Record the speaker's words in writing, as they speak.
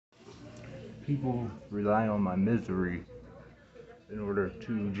people rely on my misery in order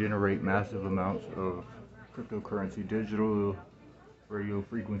to generate massive amounts of cryptocurrency, digital radio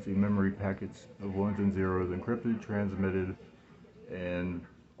frequency memory packets of ones and zeros, encrypted, transmitted, and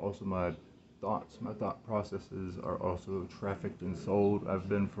also my thought processes are also trafficked and sold. I've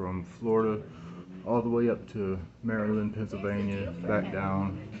been from Florida all the way up to Maryland, Pennsylvania, back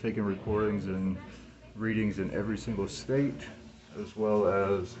down, taking recordings and readings in every single state, as well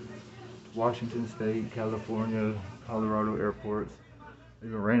as Washington State, California, Colorado airports. I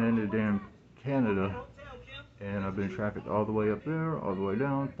even ran into damn Canada, and I've been trafficked all the way up there, all the way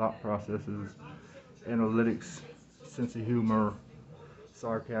down. Thought processes, analytics, sense of humor,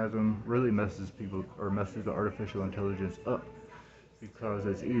 sarcasm really messes people, or messes the artificial intelligence up, because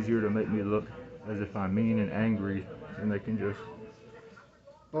it's easier to make me look as if I'm mean and angry, and they can just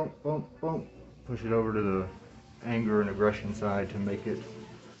boom, boom, boom, push it over to the anger and aggression side to make it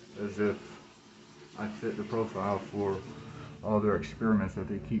as if I fit the profile for all their experiments that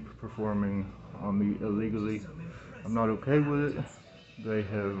they keep performing on me illegally. I'm not okay with it. They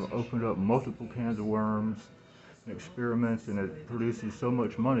have opened up multiple cans of worms and experiments, and it produces so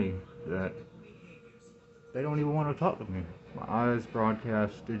much money that they don't even want to talk to me. My eyes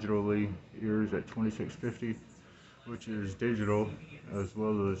broadcast digitally, ears at 2650, which is digital, as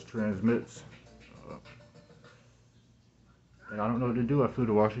well as transmits. And I don't know what to do. I flew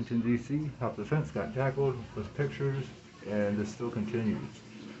to Washington, D.C., hopped the fence, got tackled with pictures, and this still continues.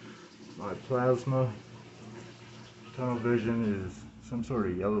 My plasma, tunnel vision, is some sort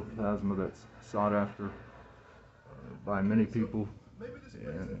of yellow plasma that's sought after by many people,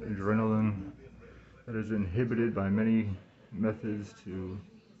 and adrenaline that is inhibited by many methods to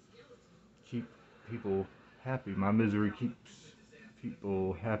keep people happy. My misery keeps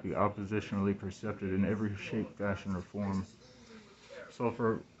people happy, oppositionally percepted in every shape, fashion, or form.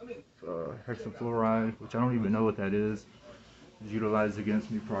 Sulfur, hexafluoride, which I don't even know what that is utilized against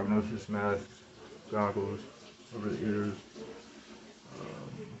me. Prognosis masks, goggles over the ears,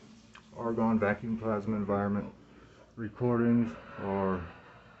 argon vacuum plasma environment recordings, or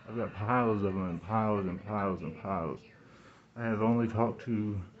I've got piles of them, and piles and piles and piles. I have only talked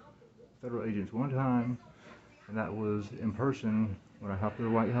to federal agents one time, and that was in person when I hopped the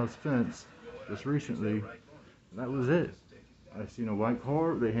White House fence just recently, and that was it. I seen a white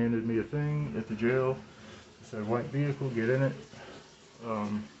car. They handed me a thing at the jail. It said white vehicle, get in it.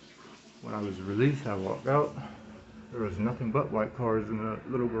 When I was released, I walked out. There was nothing but white cars in the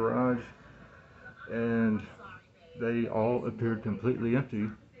little garage, and they all appeared completely empty.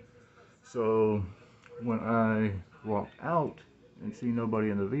 So when I walked out and see nobody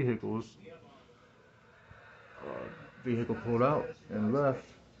in the vehicles, vehicle pulled out and left.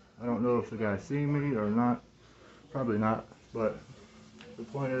 I don't know if the guy seen me or not. Probably not. But the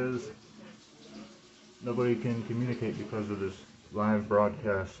point is, nobody can communicate because of this live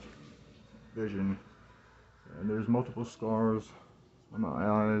broadcast vision. And there's multiple scars on my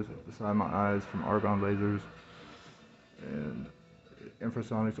eyes, beside my eyes, from argon lasers and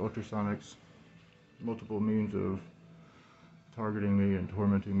infrasonics, ultrasonics, multiple means of targeting me and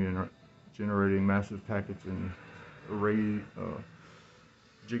tormenting me and generating massive packets and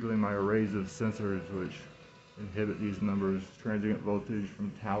jiggling my arrays of sensors, which inhibit these numbers. Transient voltage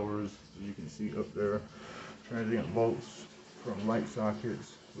from towers, as you can see up there. Transient volts from light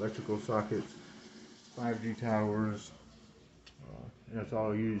sockets, electrical sockets, 5G towers, and it's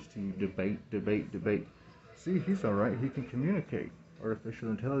all used to debate. See, he's all right. He can communicate. Artificial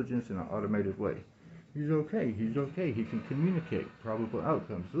intelligence in an automated way. He's okay. He can communicate probable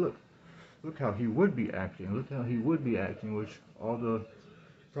outcomes. Look how he would be acting. Which all the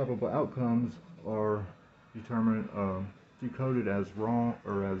probable outcomes are decoded as wrong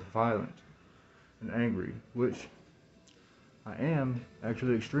or as violent and angry, which I am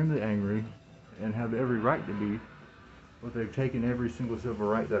actually extremely angry and have every right to be. But they've taken every single civil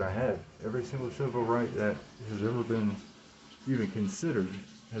right that I had. Every single civil right that has ever been even considered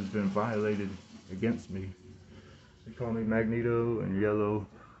has been violated against me. They call me Magneto and Yellow.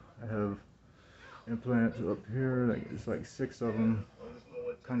 I have implants up here, it's like 6 of them,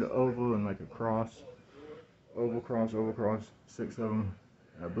 kind of oval and like a cross. Oval cross, 6 of them.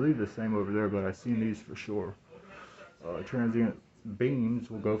 I believe the same over there, but I've seen these for sure. Transient beams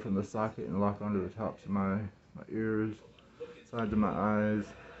will go from the socket and lock onto the tops of my ears, sides of my eyes.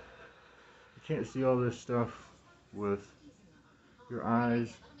 You can't see all this stuff with your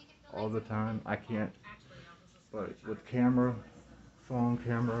eyes all the time. I can't. But with phone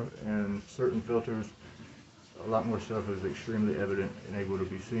camera, and certain filters, a lot more stuff is extremely evident and able to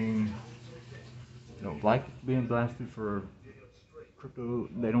be seen. You don't like being blasted for crypto,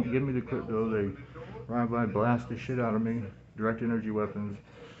 they don't give me the crypto, they ride by, blast the shit out of me, direct energy weapons,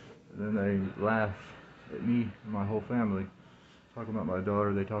 and then they laugh at me and my whole family. Talk about my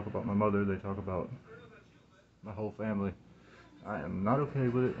daughter, they talk about my mother, they talk about my whole family. I am not okay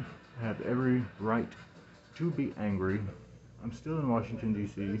with it. I have every right to be angry. I'm still in Washington,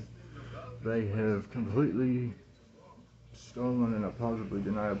 D.C. They have completely stolen in a plausibly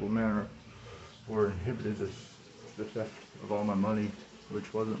deniable manner or inhibited the theft of all my money,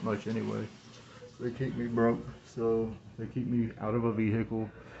 which wasn't much anyway. They keep me broke, so they keep me out of a vehicle,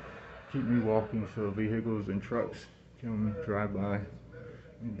 keep me walking so vehicles and trucks can drive by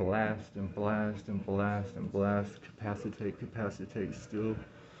and blast and blast and blast and blast, capacitate,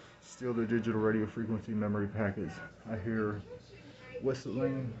 steal the digital radio frequency memory packets. I hear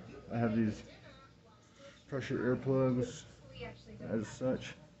whistling. I have these pressure earplugs as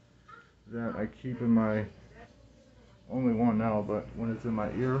such that I keep in my, only one now, but when it's in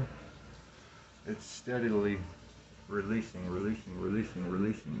my ear, it's steadily releasing.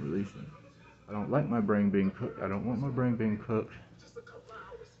 I don't like my brain being cooked. I don't want my brain being cooked.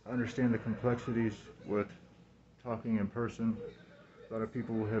 I understand the complexities with talking in person. A lot of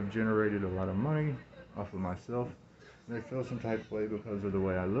people have generated a lot of money off of myself. And they feel some type of way because of the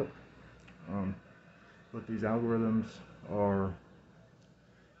way I look. But these algorithms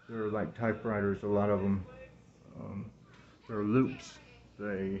they're like typewriters, a lot of them. They're loops.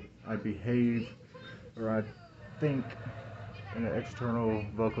 I behave or I think in an external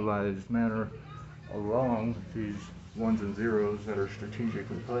vocalized manner along these ones and zeros that are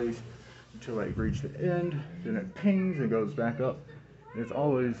strategically placed until I reach the end, then it pings and goes back up. And it's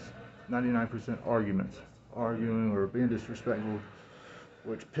always 99% arguing or being disrespectful,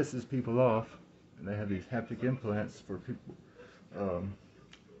 which pisses people off. And they have these haptic implants for people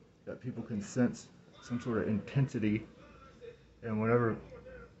that people can sense some sort of intensity, and whenever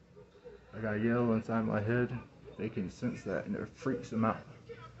I got yell inside my head, they can sense that, and it freaks them out.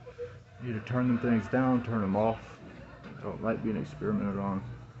 You need to turn them things down, turn them off. I don't like being experimented on.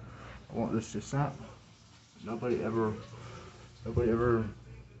 I want this to stop. Nobody ever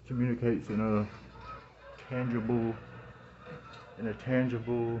communicates in a tangible,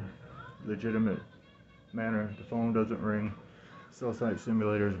 legitimate manner. The phone doesn't ring. Cell site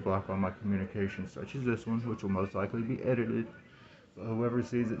simulators block all my communications, such as this one, which will most likely be edited. But whoever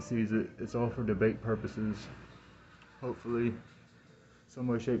sees it, sees it. It's all for debate purposes. Hopefully, some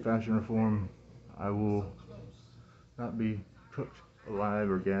way, shape, fashion, or form, I will not be cooked alive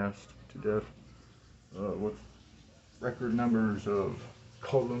or gassed to death with record numbers of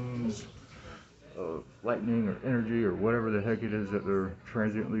columns of lightning or energy or whatever the heck it is that they're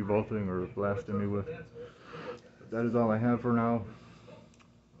transiently vaulting or blasting me with. But that is all I have for now.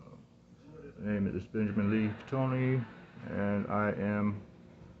 My name is Benjamin Lee Tony, and I am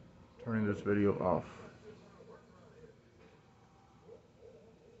turning this video off.